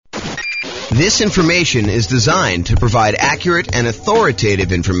This information is designed to provide accurate and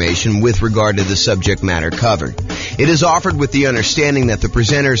authoritative information with regard to the subject matter covered. It is offered with the understanding that the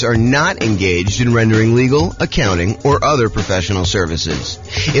presenters are not engaged in rendering legal, accounting, or other professional services.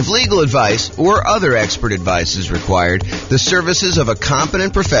 If legal advice or other expert advice is required, the services of a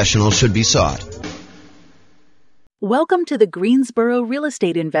competent professional should be sought. Welcome to the Greensboro Real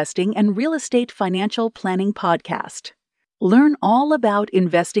Estate Investing and Real Estate Financial Planning Podcast. Learn all about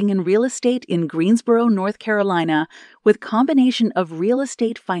investing in real estate in Greensboro, North Carolina, with combination of real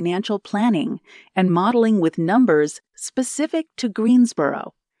estate financial planning and modeling with numbers specific to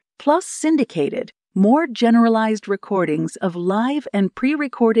Greensboro, plus syndicated, more generalized recordings of live and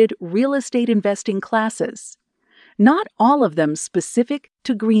pre-recorded real estate investing classes. Not all of them specific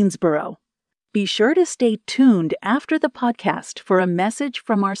to Greensboro. Be sure to stay tuned after the podcast for a message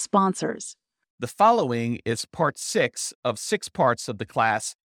from our sponsors. The following is part 6 of 6 parts of the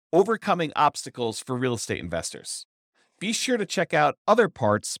class, Overcoming Obstacles for Real Estate Investors. Be sure to check out other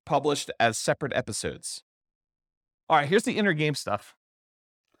parts published as separate episodes. All right, here's the inner game stuff.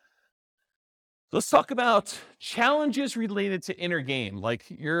 Let's talk about challenges related to inner game, like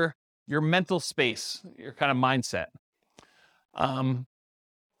your mental space, your kind of mindset.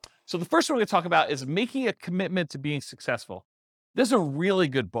 So the first one we're going to talk about is making a commitment to being successful. This is a really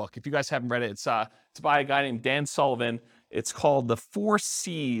good book. If you guys haven't read it, it's by a guy named Dan Sullivan. It's called The 4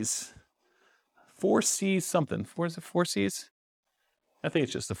 C's. 4 C's something. Is it 4 C's? I think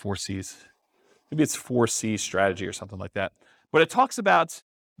it's just the 4 C's. Maybe it's 4 C strategy or something like that. But it talks about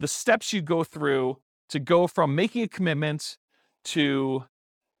the steps you go through to go from making a commitment to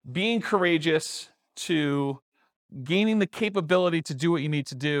being courageous to gaining the capability to do what you need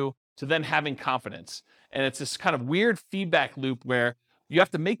to do to then having confidence. And it's this kind of weird feedback loop where you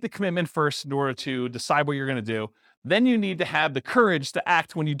have to make the commitment first in order to decide what you're going to do. Then you need to have the courage to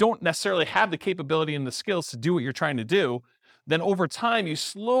act when you don't necessarily have the capability and the skills to do what you're trying to do. Then over time, you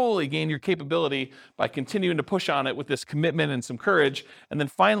slowly gain your capability by continuing to push on it with this commitment and some courage. And then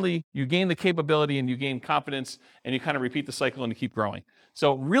finally, you gain the capability and you gain confidence and you kind of repeat the cycle and you keep growing.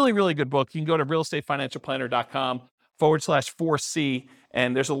 So really, really good book. You can go to realestateFinancialPlanner.com/4C.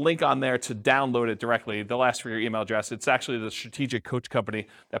 And there's a link on there to download it directly. They'll ask for your email address. It's actually the Strategic Coach Company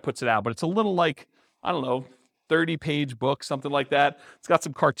that puts it out. But it's a little like, 30-page book, something like that. It's got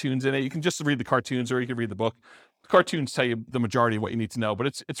some cartoons in it. You can just read the cartoons or you can read the book. The cartoons tell you the majority of what you need to know.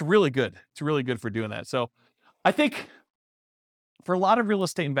 But it's really good. It's really good for doing that. So I think for a lot of real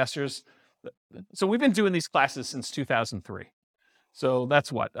estate investors, so we've been doing these classes since 2003. So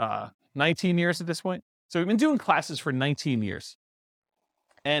that's 19 years at this point? So we've been doing classes for 19 years.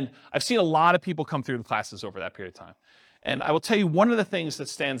 And I've seen a lot of people come through the classes over that period of time. And I will tell you, one of the things that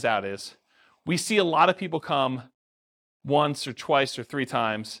stands out is we see a lot of people come once or twice or 3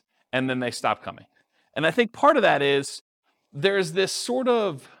 times, and then they stop coming. And I think part of that is there's this sort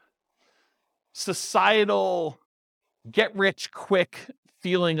of societal get-rich-quick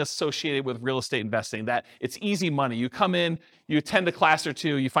feeling associated with real estate investing, that it's easy money. You come in, you attend a class or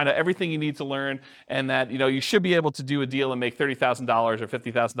two, you find out everything you need to learn, and that you should be able to do a deal and make $30,000 or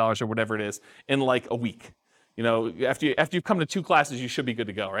 $50,000 or whatever it is in like a week. After you've come to 2 classes, you should be good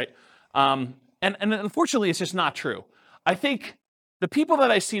to go, right? And unfortunately, it's just not true. I think the people that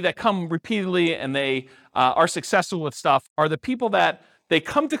I see that come repeatedly and they are successful with stuff are the people that they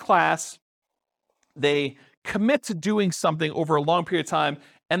come to class, they commit to doing something over a long period of time,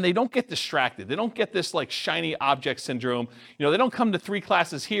 and they don't get distracted. They don't get this like shiny object syndrome. They don't come to 3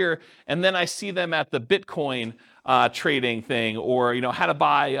 classes here, and then I see them at the Bitcoin trading thing, or how to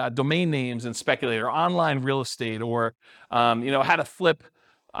buy domain names and speculate, or online real estate, or how to flip,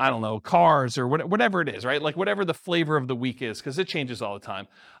 cars, or whatever it is, right? Like whatever the flavor of the week is, because it changes all the time.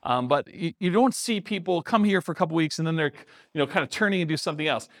 But you don't see people come here for a couple weeks and then they're, kind of turning and do something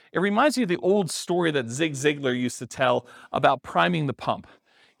else. It reminds me of the old story that Zig Ziglar used to tell about priming the pump.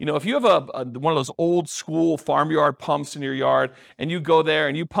 If you have one of those old school farmyard pumps in your yard and you go there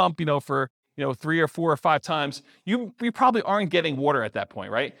and you pump, for 3 or 4 or 5 times, you probably aren't getting water at that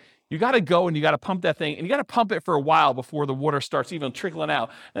point, right? You got to go and you got to pump that thing, and you got to pump it for a while before the water starts even trickling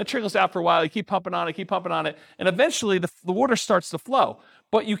out. And it trickles out for a while. You keep pumping on it, and eventually the water starts to flow.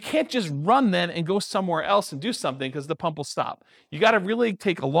 But you can't just run then and go somewhere else and do something because the pump will stop. You got to really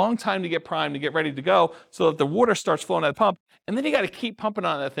take a long time to get primed, to get ready to go, so that the water starts flowing out of the pump. And then you got to keep pumping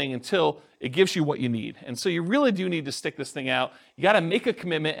on that thing until it gives you what you need. And so you really do need to stick this thing out. You got to make a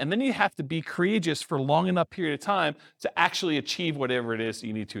commitment, and then you have to be courageous for a long enough period of time to actually achieve whatever it is that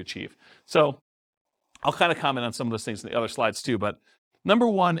you need to achieve. So I'll kind of comment on some of those things in the other slides too. But number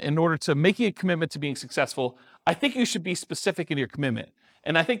one, in order to making a commitment to being successful, I think you should be specific in your commitment.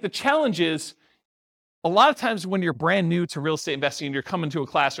 And I think the challenge is a lot of times when you're brand new to real estate investing and you're coming to a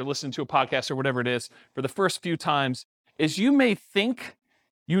class or listening to a podcast or whatever it is for the first few times, is you may think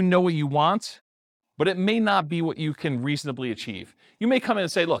you know what you want, but it may not be what you can reasonably achieve. You may come in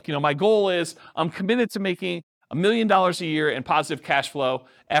and say, look, my goal is I'm committed to making $1 million a year in positive cash flow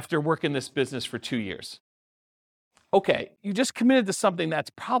after working this business for 2 years. Okay, you just committed to something that's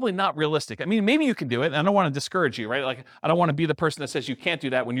probably not realistic. I mean, maybe you can do it, and I don't want to discourage you, right? Like, I don't want to be the person that says you can't do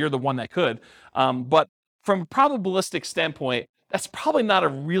that when you're the one that could. But from a probabilistic standpoint, that's probably not a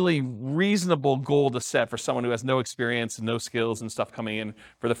really reasonable goal to set for someone who has no experience and no skills and stuff coming in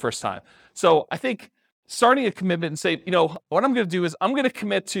for the first time. So I think starting a commitment and say, what I'm going to do is I'm going to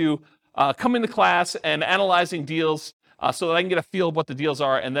commit to coming to class and analyzing deals so that I can get a feel of what the deals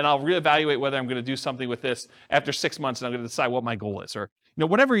are, and then I'll reevaluate whether I'm going to do something with this after 6 months, and I'm going to decide what my goal is, or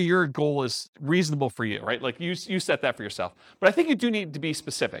whatever your goal is reasonable for you, right? Like you set that for yourself. But I think you do need to be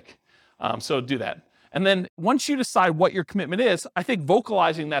specific, so do that. And then once you decide what your commitment is, I think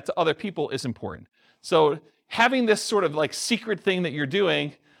vocalizing that to other people is important. So having this sort of like secret thing that you're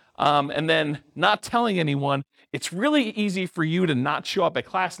doing, and then not telling anyone, it's really easy for you to not show up at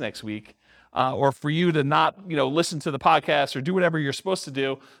class next week. Or for you to not, listen to the podcast or do whatever you're supposed to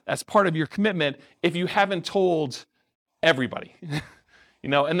do as part of your commitment if you haven't told everybody.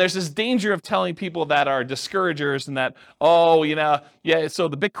 And there's this danger of telling people that are discouragers and that, so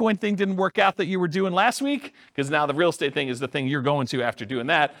the Bitcoin thing didn't work out that you were doing last week, because now the real estate thing is the thing you're going to after doing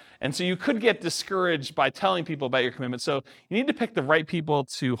that. And so you could get discouraged by telling people about your commitment. So you need to pick the right people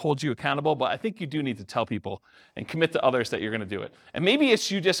to hold you accountable, but I think you do need to tell people and commit to others that you're going to do it. And maybe it's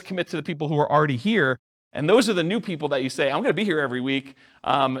you just commit to the people who are already here, and those are the new people that you say, I'm going to be here every week,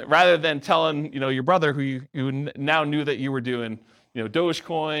 rather than telling, your brother who now knew that you were doing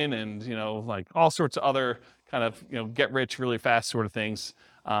Dogecoin and, like all sorts of other kind of, get rich really fast sort of things,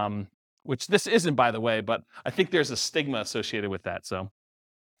 which this isn't, by the way, but I think there's a stigma associated with that. So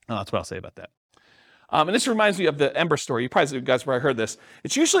that's what I'll say about that. And this reminds me of the Ember story. You guys probably heard this.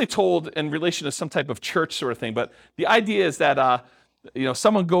 It's usually told in relation to some type of church sort of thing, but the idea is that,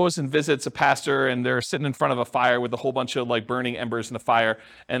 someone goes and visits a pastor and they're sitting in front of a fire with a whole bunch of like burning embers in the fire.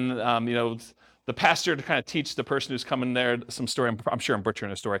 And, the pastor, to kind of teach the person who's coming there some story, I'm sure I'm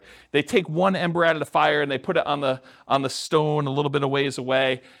butchering a story. They take one ember out of the fire and they put it on the stone a little bit of ways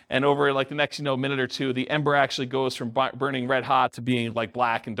away. And over like the next, minute or two, the ember actually goes from burning red hot to being like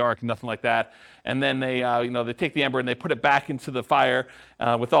black and dark and nothing like that. And then they, they take the ember and they put it back into the fire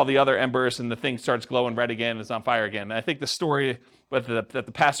with all the other embers, and the thing starts glowing red again and it's on fire again. And I think the story that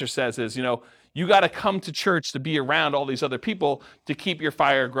the pastor says is, you got to come to church to be around all these other people to keep your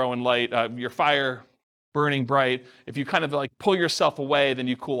fire growing light, your fire burning bright. If you kind of like pull yourself away, then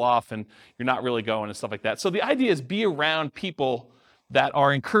you cool off and you're not really going and stuff like that. So the idea is be around people that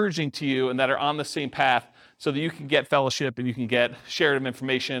are encouraging to you and that are on the same path, so that you can get fellowship and you can get shared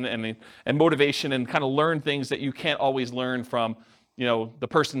information and motivation and kind of learn things that you can't always learn from, the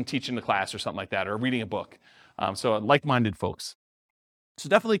person teaching the class or something like that, or reading a book. So like-minded folks. So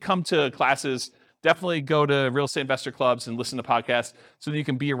definitely come to classes, definitely go to real estate investor clubs and listen to podcasts so that you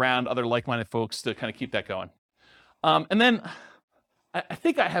can be around other like-minded folks to kind of keep that going. And then I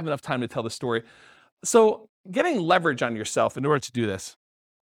think I have enough time to tell the story. So getting leverage on yourself in order to do this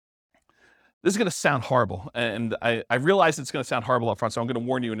is going to sound horrible. And I realize it's going to sound horrible up front, so I'm going to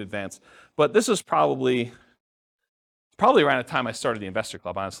warn you in advance. But this was probably around the time I started the investor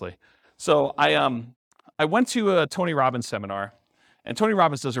club, honestly. So I went to a Tony Robbins seminar. And Tony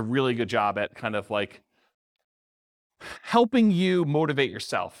Robbins does a really good job at kind of like helping you motivate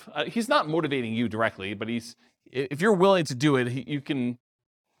yourself. He's not motivating you directly, but if you're willing to do it, you can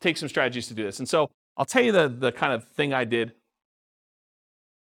take some strategies to do this. And so I'll tell you the kind of thing I did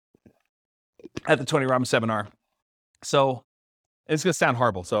at the Tony Robbins seminar. So it's going to sound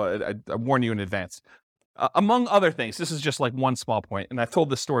horrible, so I warn you in advance. Among other things, this is just like one small point, and I've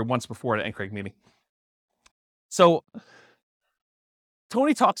told this story once before at an NCRAG meeting. So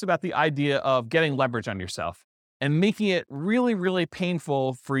Tony talks about the idea of getting leverage on yourself and making it really, really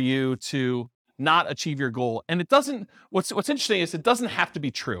painful for you to not achieve your goal. And it doesn't, what's interesting is it doesn't have to be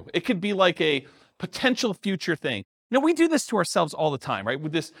true. It could be like a potential future thing. We do this to ourselves all the time, right?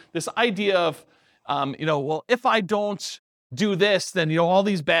 With this idea of, if I don't do this, then, all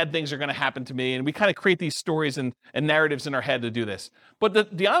these bad things are going to happen to me. And we kind of create these stories and narratives in our head to do this.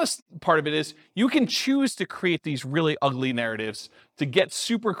 But the honest part of it is you can choose to create these really ugly narratives to get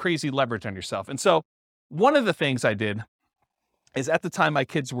super crazy leverage on yourself. And so one of the things I did is, at the time my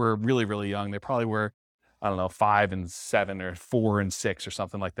kids were really, really young. They probably were, 5 and 7 or 4 and 6 or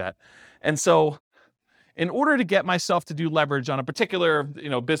something like that. And so in order to get myself to do leverage on a particular,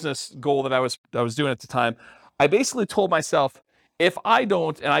 business goal that I was doing at the time, I basically told myself, if I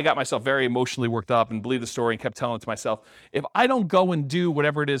don't, and I got myself very emotionally worked up and believed the story and kept telling it to myself, if I don't go and do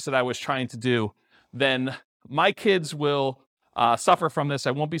whatever it is that I was trying to do, then my kids will suffer from this.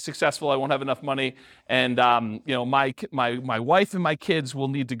 I won't be successful. I won't have enough money. And, my wife and my kids will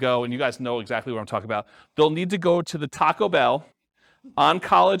need to go, and you guys know exactly what I'm talking about. They'll need to go to the Taco Bell on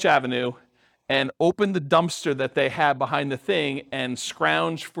College Avenue and open the dumpster that they have behind the thing and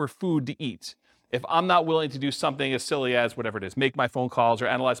scrounge for food to eat. If I'm not willing to do something as silly as whatever it is, make my phone calls or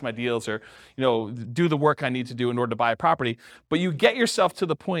analyze my deals or, do the work I need to do in order to buy a property. But you get yourself to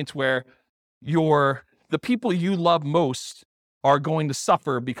the point where the people you love most are going to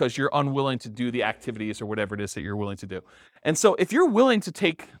suffer because you're unwilling to do the activities or whatever it is that you're willing to do. And so if you're willing to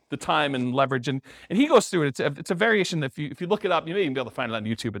take the time and leverage, and he goes through it, it's a variation. If you look it up, you may even be able to find it on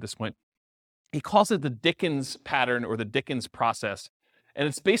YouTube at this point. He calls it the Dickens pattern or the Dickens process. And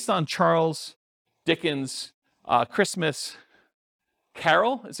it's based on Charles Dickens' Christmas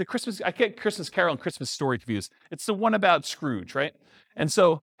Carol. Is it Christmas? I get Christmas Carol and Christmas Story confused. It's the one about Scrooge, right? And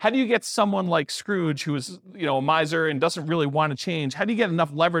so how do you get someone like Scrooge, who is, a miser and doesn't really want to change, how do you get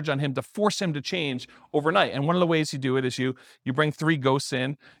enough leverage on him to force him to change overnight? And one of the ways you do it is you bring 3 ghosts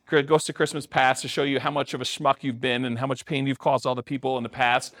in, Ghost of Christmas Past, to show you how much of a schmuck you've been and how much pain you've caused all the people in the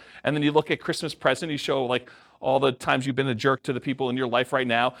past. And then you look at Christmas Present, you show all the times you've been a jerk to the people in your life right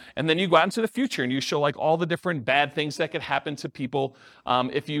now. And then you go out into the future and you show all the different bad things that could happen to people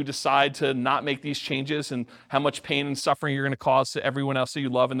if you decide to not make these changes, and how much pain and suffering you're going to cause to everyone else that you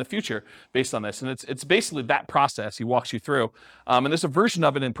love in the future based on this. And it's basically that process he walks you through. And there's a version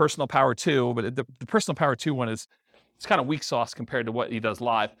of it in Personal Power 2, but the Personal Power 2 one it's kind of weak sauce compared to what he does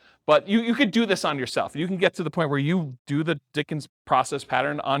live. But you could do this on yourself. You can get to the point where you do the Dickens process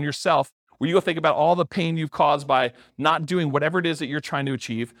pattern on yourself, where you go think about all the pain you've caused by not doing whatever it is that you're trying to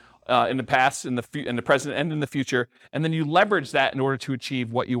achieve in the past, in the present, and in the future, and then you leverage that in order to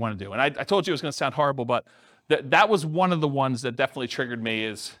achieve what you want to do. And I told you it was going to sound horrible, but that was one of the ones that definitely triggered me,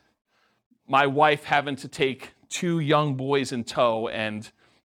 is my wife having to take 2 young boys in tow and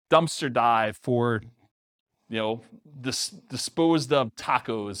dumpster dive for, disposed of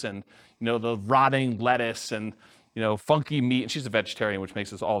tacos and, the rotting lettuce and, funky meat. And she's a vegetarian, which makes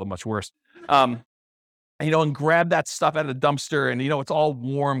this all the much worse. And grab that stuff out of the dumpster, and, it's all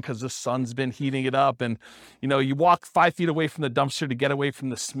warm because the sun's been heating it up. And, you walk 5 feet away from the dumpster to get away from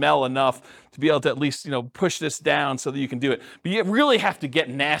the smell enough to be able to at least, push this down so that you can do it. But you really have to get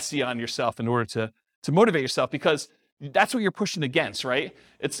nasty on yourself in order to motivate yourself, because that's what you're pushing against, right?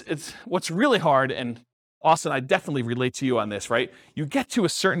 It's what's really hard. And Austin, I definitely relate to you on this, right? You get to a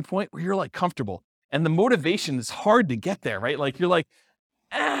certain point where you're comfortable, and the motivation is hard to get there, right? You're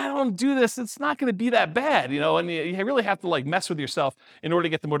I don't do this, it's not going to be that bad, and you really have to mess with yourself in order to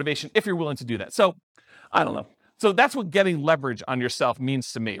get the motivation, if you're willing to do that. So I don't know. So that's what getting leverage on yourself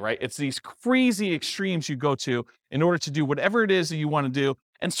means to me, right? It's these crazy extremes you go to in order to do whatever it is that you want to do.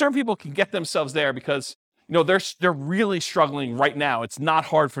 And certain people can get themselves there because they're really struggling right now. It's not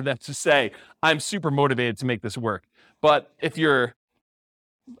hard for them to say, I'm super motivated to make this work. But if you're,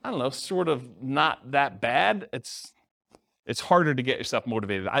 sort of not that bad, it's harder to get yourself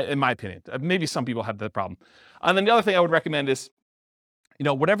motivated, in my opinion. Maybe some people have that problem. And then the other thing I would recommend is,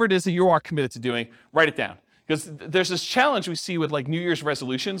 whatever it is that you are committed to doing, write it down. Because there's this challenge we see with New Year's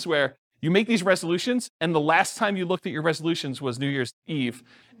resolutions, where you make these resolutions, and the last time you looked at your resolutions was New Year's Eve,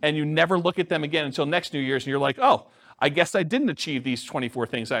 and you never look at them again until next New Year's, and you're oh, I guess I didn't achieve these 24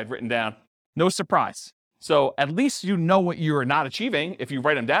 things I had written down. No surprise. So at least you know what you are not achieving if you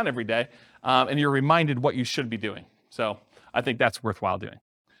write them down every day, and you're reminded what you should be doing. So I think that's worthwhile doing.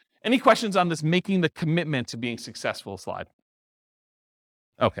 Any questions on this making the commitment to being successful slide?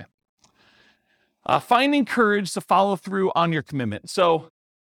 Okay. Finding courage to follow through on your commitment. So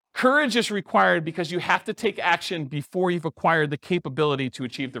courage is required because you have to take action before you've acquired the capability to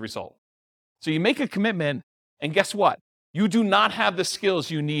achieve the result. So you make a commitment, and guess what? You do not have the skills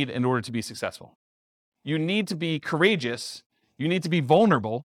you need in order to be successful. You need to be courageous. You need to be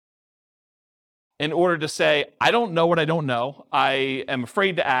vulnerable in order to say, I don't know what I don't know. I am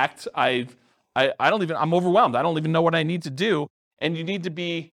afraid to act. I'm overwhelmed. I don't even know what I need to do. And you need to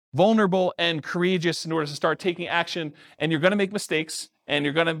be vulnerable and courageous in order to start taking action. And you're going to make mistakes, and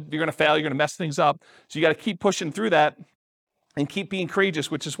you're going to fail. You're going to mess things up. So you got to keep pushing through that and keep being courageous,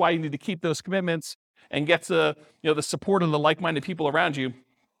 which is why you need to keep those commitments and get to the support of the like-minded people around you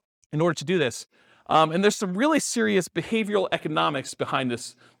in order to do this. And there's some really serious behavioral economics behind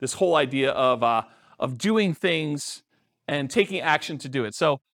this whole idea of doing things and taking action to do it.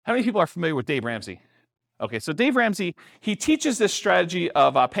 So how many people are familiar with Dave Ramsey? Okay, so Dave Ramsey, he teaches this strategy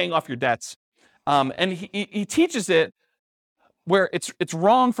of paying off your debts. And he teaches it where it's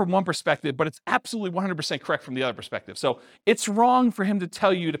wrong from one perspective, but it's absolutely 100% correct from the other perspective. So it's wrong for him to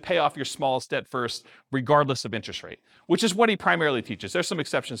tell you to pay off your smallest debt first, regardless of interest rate, which is what he primarily teaches. There's some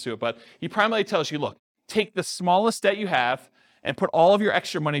exceptions to it, but he primarily tells you, look, take the smallest debt you have and put all of your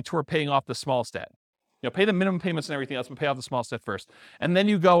extra money toward paying off the smallest debt. Pay the minimum payments and everything else, but pay off the smallest debt first. And then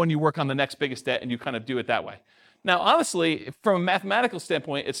you go and you work on the next biggest debt and you kind of do it that way. Now, honestly, from a mathematical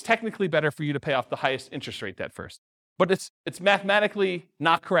standpoint, it's technically better for you to pay off the highest interest rate debt first. But it's mathematically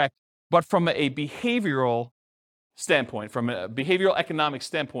not correct. But from a behavioral standpoint, from a behavioral economic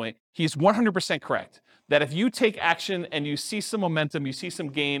standpoint, he's 100% correct. That if you take action and you see some momentum, you see some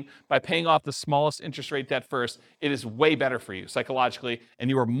gain by paying off the smallest interest rate debt first, it is way better for you psychologically, and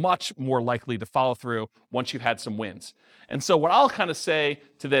you are much more likely to follow through once you've had some wins. And so what I'll kind of say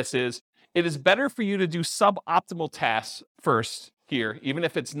to this is, it is better for you to do suboptimal tasks first here, even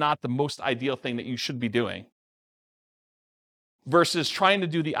if it's not the most ideal thing that you should be doing, versus trying to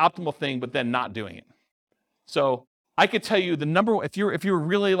do the optimal thing but then not doing it. So I could tell you the number one, if you're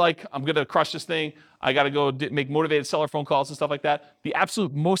really like, I'm going to crush this thing, I got to go make motivated seller phone calls and stuff like that, the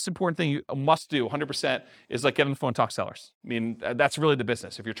absolute most important thing you must do 100% is like get on the phone and talk to sellers. I mean, that's really the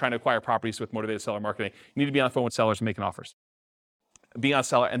business. If you're trying to acquire properties with motivated seller marketing, you need to be on the phone with sellers and making offers. Being on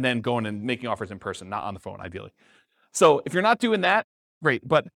seller and then going and making offers in person, not on the phone, ideally. So if you're not doing that, great.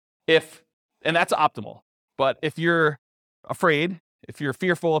 But and that's optimal. But if you're afraid, if you're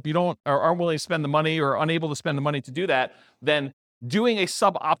fearful, if you don't or aren't willing to spend the money or unable to spend the money to do that, then doing a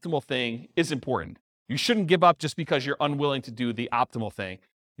suboptimal thing is important. You shouldn't give up just because you're unwilling to do the optimal thing.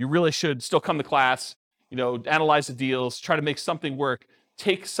 You really should still come to class, analyze the deals, try to make something work,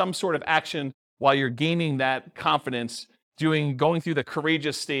 take some sort of action while you're gaining that confidence, going through the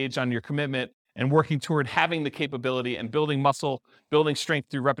courageous stage on your commitment and working toward having the capability and building muscle, building strength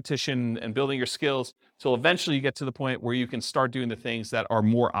through repetition and building your skills till eventually you get to the point where you can start doing the things that are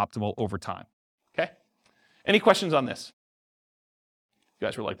more optimal over time. Okay? Any questions on this? You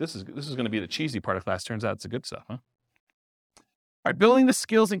guys were like, this is going to be the cheesy part of class. Turns out it's the good stuff, huh? All right, building the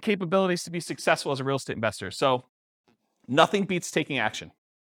skills and capabilities to be successful as a real estate investor. So nothing beats taking action.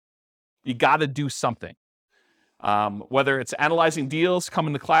 You got to do something. Whether it's analyzing deals,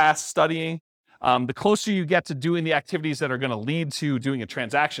 coming to class, studying, the closer you get to doing the activities that are going to lead to doing a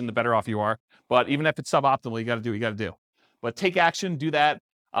transaction, the better off you are. But even if it's suboptimal, you got to do what you got to do. But take action, do that.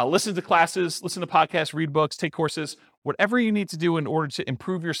 Listen to classes, listen to podcasts, read books, take courses, whatever you need to do in order to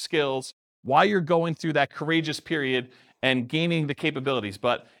improve your skills while you're going through that courageous period and gaining the capabilities.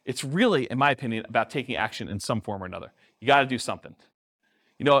 But it's really, in my opinion, about taking action in some form or another. You got to do something.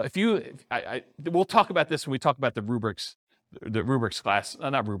 We'll talk about this when we talk about the rubrics class,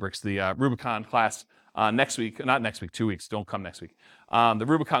 not rubrics, the Rubicon class next week, not next week, 2 weeks, don't come next week. The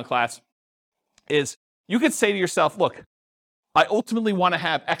Rubicon class is, you could say to yourself, look, I ultimately want to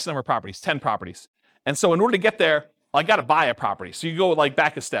have X number of properties, 10 properties. And so in order to get there, I got to buy a property. So you go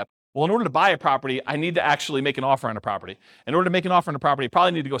back a step. Well, in order to buy a property, I need to actually make an offer on a property. In order to make an offer on a property, I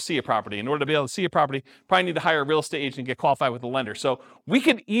probably need to go see a property. In order to be able to see a property, probably need to hire a real estate agent and get qualified with a lender. So we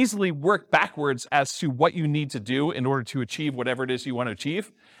can easily work backwards as to what you need to do in order to achieve whatever it is you want to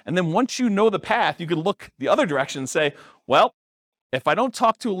achieve. And then once you know the path, you can look the other direction and say, well, if I don't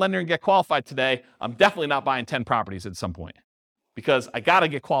talk to a lender and get qualified today, I'm definitely not buying 10 properties at some point because I got to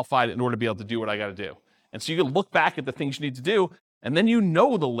get qualified in order to be able to do what I got to do. And so you can look back at the things you need to do, and then you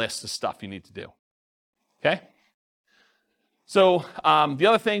know the list of stuff you need to do, okay? So the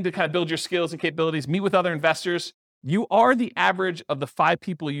other thing to kind of build your skills and capabilities, meet with other investors. You are the average of the 5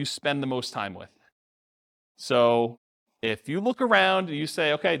 people you spend the most time with. So if you look around and you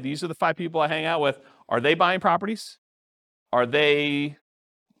say, okay, these are the 5 people I hang out with, are they buying properties? Are they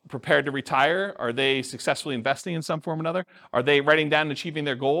prepared to retire? Are they successfully investing in some form or another? Are they writing down and achieving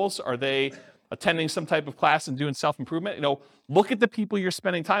their goals? Are they attending some type of class and doing self-improvement? Look at the people you're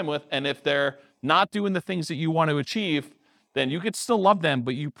spending time with, and if they're not doing the things that you want to achieve, then you could still love them,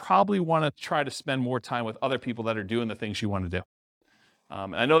 but you probably want to try to spend more time with other people that are doing the things you want to do.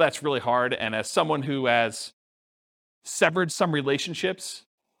 And I know that's really hard, and as someone who has severed some relationships,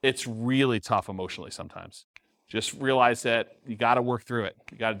 it's really tough emotionally sometimes. Just realize that you got to work through it.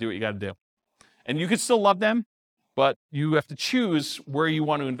 You got to do what you got to do. And you could still love them, but you have to choose where you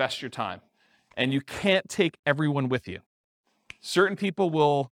want to invest your time. And you can't take everyone with you. Certain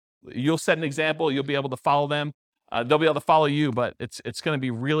people you'll set an example, you'll be able to follow them. They'll be able to follow you, but it's going to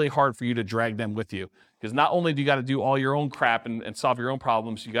be really hard for you to drag them with you. Because not only do you got to do all your own crap and solve your own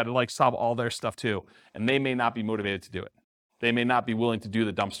problems, you got to solve all their stuff too. And they may not be motivated to do it. They may not be willing to do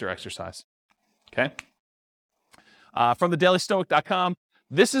the dumpster exercise. Okay? From thedailystoic.com,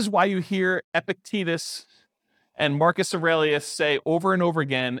 this is why you hear Epictetus and Marcus Aurelius say over and over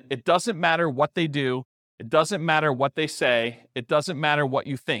again, it doesn't matter what they do, it doesn't matter what they say, it doesn't matter what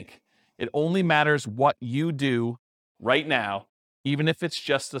you think. It only matters what you do right now, even if it's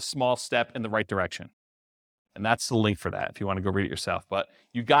just a small step in the right direction. And that's the link for that if you want to go read it yourself. But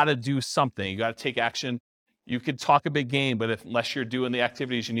you got to do something. You got to take action. You could talk a big game, but unless you're doing the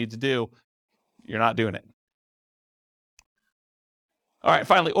activities you need to do, you're not doing it. All right,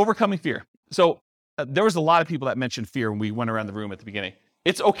 finally, overcoming fear. So there was a lot of people that mentioned fear when we went around the room at the beginning.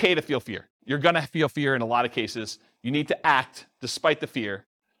 It's okay to feel fear. You're going to feel fear in a lot of cases. You need to act despite the fear.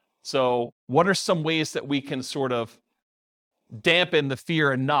 So what are some ways that we can sort of dampen the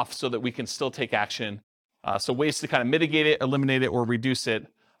fear enough so that we can still take action? So ways to kind of mitigate it, eliminate it, or reduce it.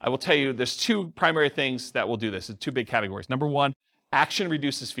 I will tell you there's two primary things that will do this. It's two big categories. Number one, action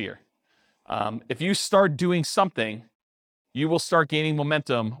reduces fear. If you start doing something, you will start gaining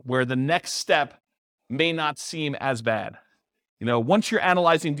momentum where the next step may not seem as bad. Once you're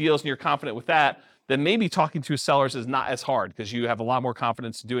analyzing deals and you're confident with that, then maybe talking to sellers is not as hard because you have a lot more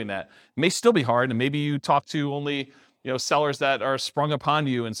confidence in doing that. It may still be hard, and maybe you talk to only sellers that are sprung upon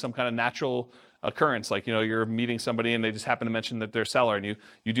you in some kind of natural occurrence, like you're meeting somebody and they just happen to mention that they're a seller, and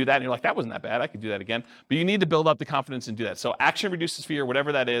you do that and you're like, that wasn't that bad, I could do that again. But you need to build up the confidence and do that. So action reduces fear,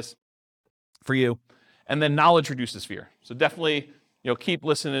 whatever that is for you, and then knowledge reduces fear. So definitely keep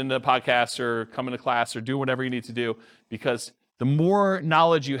listening to podcasts or coming to class or do whatever you need to do, because the more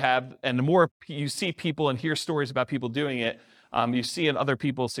knowledge you have and the more you see people and hear stories about people doing it, you see in other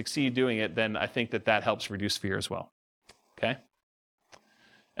people succeed doing it, then I think that helps reduce fear as well. Okay?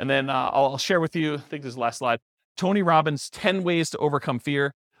 And then I'll share with you, I think this is the last slide, Tony Robbins' 10 ways to overcome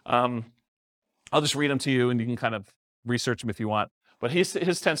fear. I'll just read them to you and you can kind of research them if you want. But his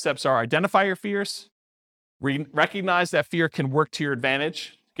 10 steps are: identify your fears, recognize that fear can work to your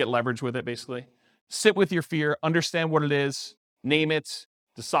advantage, get leverage with it basically. Sit with your fear, understand what it is, name it,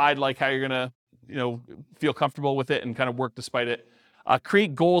 decide how you're gonna feel comfortable with it and kind of work despite it.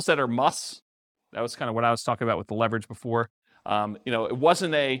 Create goals that are musts. That was kind of what I was talking about with the leverage before. It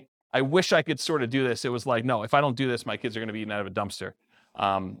wasn't I wish I could sort of do this. It was like, no, if I don't do this, my kids are going to be eaten out of a dumpster.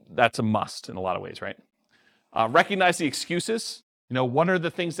 That's a must in a lot of ways, right? Recognize the excuses. What are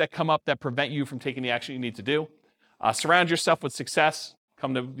the things that come up that prevent you from taking the action you need to do? Surround yourself with success.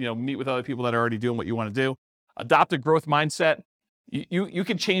 Come to, meet with other people that are already doing what you want to do. Adopt a growth mindset. You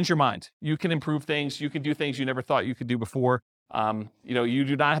can change your mind. You can improve things. You can do things you never thought you could do before. You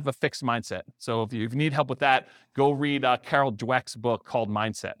do not have a fixed mindset. So if you need help with that, go read Carol Dweck's book called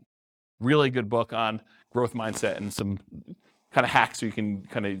Mindset. Really good book on growth mindset and some kind of hacks so you can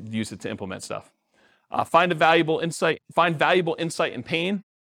kind of use it to implement stuff. Find valuable insight in pain.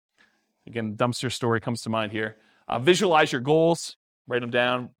 Again, dumpster story comes to mind here. Visualize your goals, write them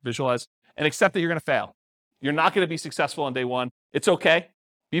down, visualize, and accept that you're going to fail. You're not going to be successful on day one. It's okay.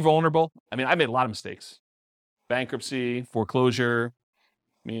 Be vulnerable. I made a lot of mistakes. Bankruptcy, foreclosure,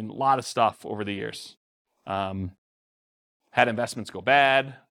 a lot of stuff over the years. Had investments go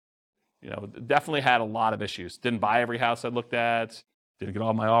bad. Definitely had a lot of issues. Didn't buy every house I looked at. Didn't get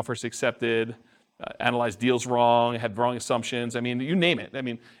all my offers accepted. Analyzed deals wrong. Had wrong assumptions. You name it.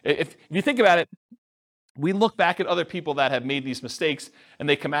 If you think about it, we look back at other people that have made these mistakes and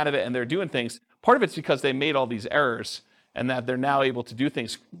they come out of it and they're doing things. Part of it's because they made all these errors and that they're now able to do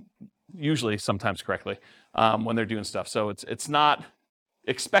things, usually sometimes correctly, when they're doing stuff. So it's not,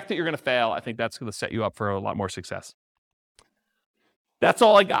 expect that you're going to fail. I think that's going to set you up for a lot more success. That's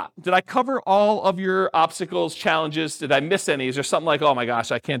all I got. Did I cover all of your obstacles, challenges? Did I miss any? Is there something like, oh my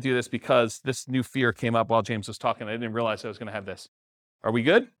gosh, I can't do this because this new fear came up while James was talking. I didn't realize I was going to have this. Are we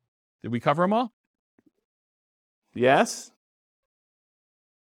good? Did we cover them all? Yes?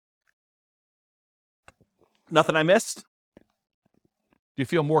 Nothing I missed? Do you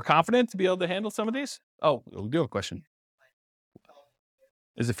feel more confident to be able to handle some of these? Oh, we do have a question.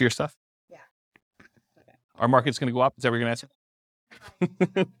 Is it fear stuff? Yeah. Okay. Our market's going to go up? Is that what you're going to answer?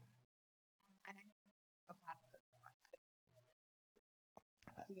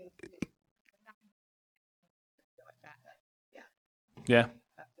 Yeah.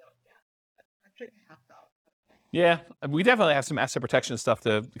 Yeah, we definitely have some asset protection stuff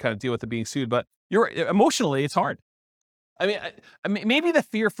to kind of deal with it being sued, but emotionally, it's hard. Maybe the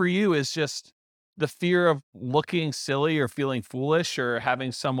fear for you is just the fear of looking silly or feeling foolish or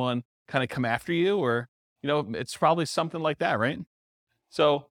having someone kind of come after you, or, it's probably something like that, right?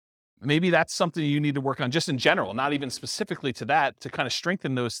 So maybe that's something you need to work on just in general, not even specifically to that, to kind of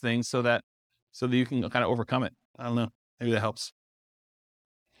strengthen those things so that you can kind of overcome it. I don't know. Maybe that helps.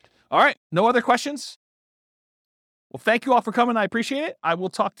 All right. No other questions? Well, thank you all for coming. I appreciate it. I will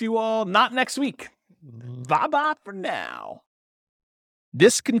talk to you all not next week. Bye-bye for now.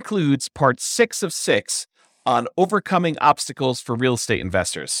 This concludes part 6 of 6 on overcoming obstacles for real estate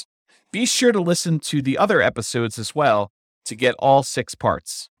investors. Be sure to listen to the other episodes as well to get all 6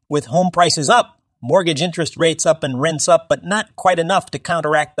 parts. With home prices up, mortgage interest rates up, and rents up, but not quite enough to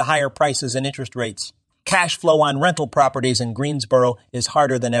counteract the higher prices and interest rates. Cash flow on rental properties in Greensboro is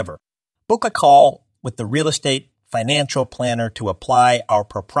harder than ever. Book a call with the Real Estate Financial Planner to apply our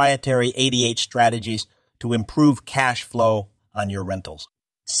proprietary 88 strategies to improve cash flow on your rentals.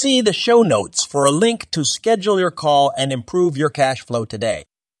 See the show notes for a link to schedule your call and improve your cash flow today.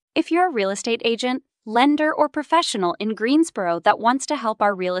 If you're a real estate agent, lender, or professional in Greensboro that wants to help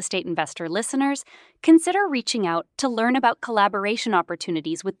our real estate investor listeners, consider reaching out to learn about collaboration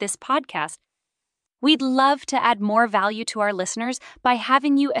opportunities with this podcast. We'd love to add more value to our listeners by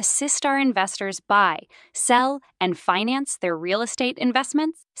having you assist our investors buy, sell, and finance their real estate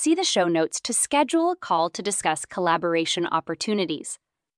investments. See the show notes to schedule a call to discuss collaboration opportunities.